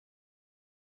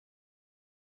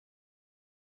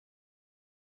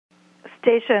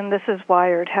Station, this is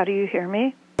Wired. How do you hear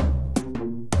me?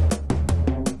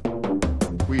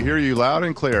 We hear you loud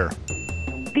and clear.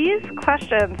 These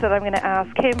questions that I'm going to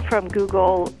ask came from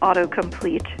Google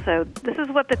Autocomplete, so this is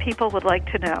what the people would like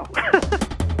to know.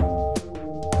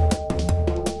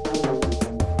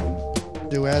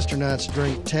 Do astronauts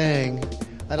drink Tang?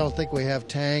 I don't think we have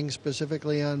Tang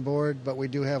specifically on board, but we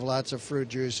do have lots of fruit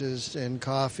juices and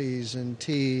coffees and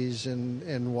teas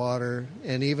and water,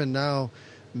 and even now,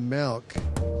 milk.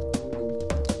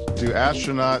 Do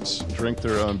astronauts drink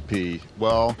their own pee?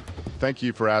 Well, thank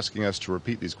you for asking us to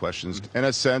repeat these questions. In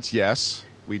a sense, yes.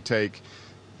 We take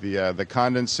the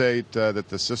condensate that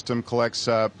the system collects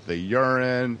up, the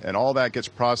urine, and all that gets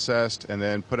processed and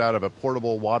then put out of a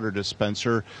portable water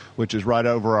dispenser, which is right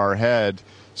over our head.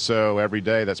 So every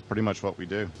day, that's pretty much what we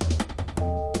do.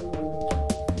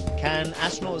 Can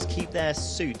astronauts keep their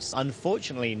suits?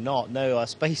 Unfortunately not. No, our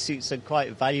spacesuits are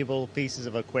quite valuable pieces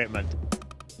of equipment.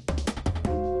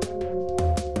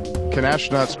 Can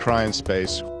astronauts cry in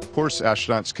space? Of course,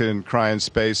 astronauts can cry in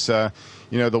space. The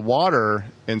water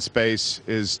in space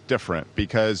is different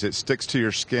because it sticks to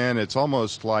your skin. It's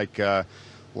almost like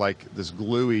this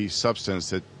gluey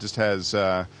substance that just has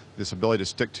this ability to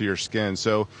stick to your skin.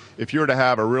 So if you were to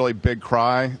have a really big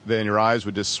cry, then your eyes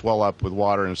would just swell up with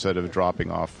water instead of dropping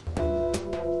off.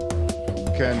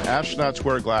 Can astronauts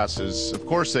wear glasses? Of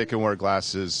course they can wear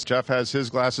glasses. Jeff has his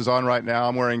glasses on right now.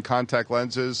 I'm wearing contact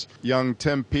lenses. Young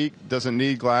Tim Peake doesn't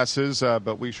need glasses,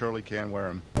 but we surely can wear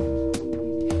them.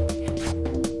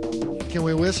 Can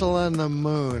we whistle on the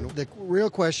moon? The real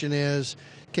question is,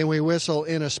 can we whistle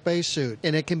in a spacesuit?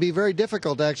 And it can be very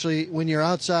difficult, actually, when you're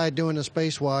outside doing a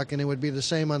spacewalk, and it would be the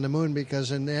same on the moon,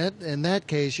 because in that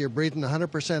case, you're breathing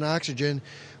 100% oxygen,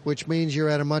 which means you're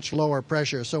at a much lower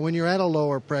pressure. So when you're at a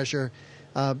lower pressure,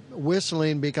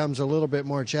 whistling becomes a little bit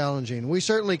more challenging. We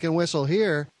certainly can whistle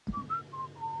here.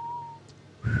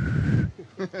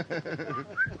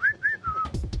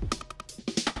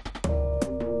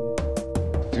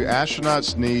 Do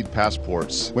astronauts need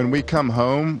passports? When we come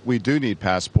home, we do need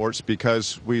passports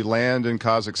because we land in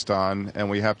Kazakhstan and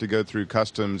we have to go through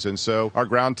customs. And so our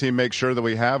ground team makes sure that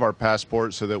we have our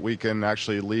passports so that we can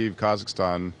actually leave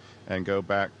Kazakhstan and go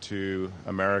back to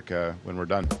America when we're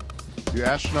done. Do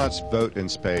astronauts vote in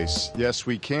space? Yes,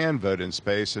 we can vote in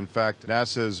space. In fact,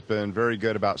 NASA has been very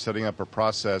good about setting up a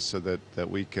process so that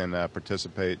we can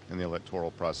participate in the electoral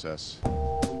process.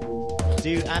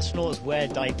 Do astronauts wear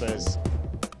diapers?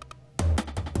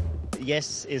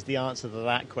 Yes is the answer to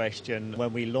that question.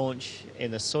 When we launch in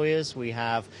the Soyuz, we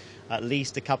have at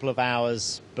least a couple of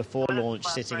hours before launch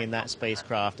sitting in that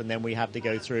spacecraft, and then we have to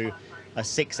go through a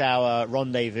 6-hour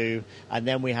rendezvous, and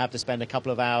then we have to spend a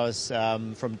couple of hours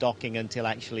from docking until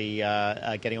actually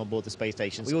getting on board the space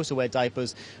station. We also wear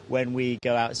diapers when we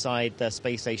go outside the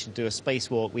space station to do a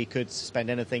spacewalk. We could spend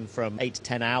anything from 8 to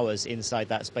 10 hours inside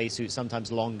that spacesuit,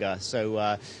 sometimes longer.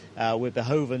 So we're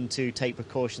beholden to take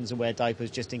precautions and wear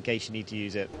diapers just in case you need to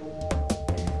use it.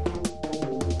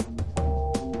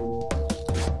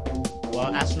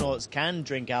 Well, astronauts can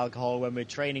drink alcohol when we're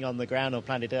training on the ground on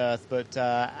planet Earth, but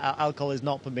alcohol is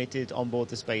not permitted on board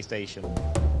the space station.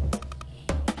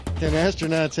 Can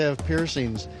astronauts have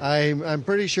piercings? I'm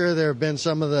pretty sure there have been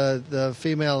some of the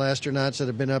female astronauts that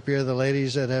have been up here, the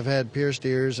ladies that have had pierced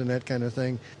ears and that kind of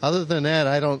thing. Other than that,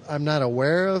 I'm not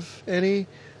aware of any,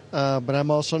 but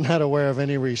I'm also not aware of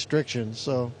any restrictions.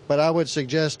 But I would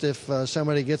suggest if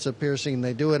somebody gets a piercing,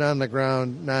 they do it on the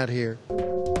ground, not here.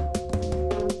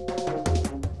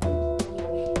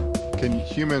 Can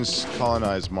humans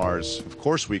colonize Mars? Of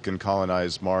course we can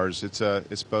colonize Mars.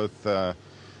 It's both a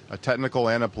technical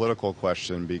and a political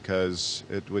question because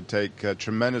it would take a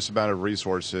tremendous amount of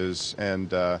resources, and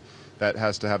that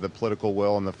has to have the political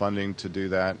will and the funding to do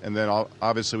that. And then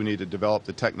obviously we need to develop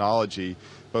the technology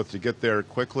both to get there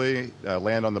quickly,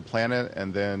 land on the planet,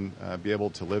 and then be able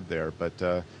to live there.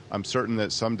 But I'm certain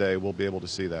that someday we'll be able to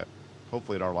see that,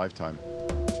 hopefully in our lifetime.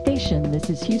 Station, this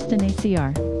is Houston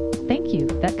ACR. Thank you.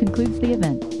 That concludes the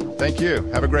event. Thank you.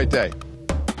 Have a great day.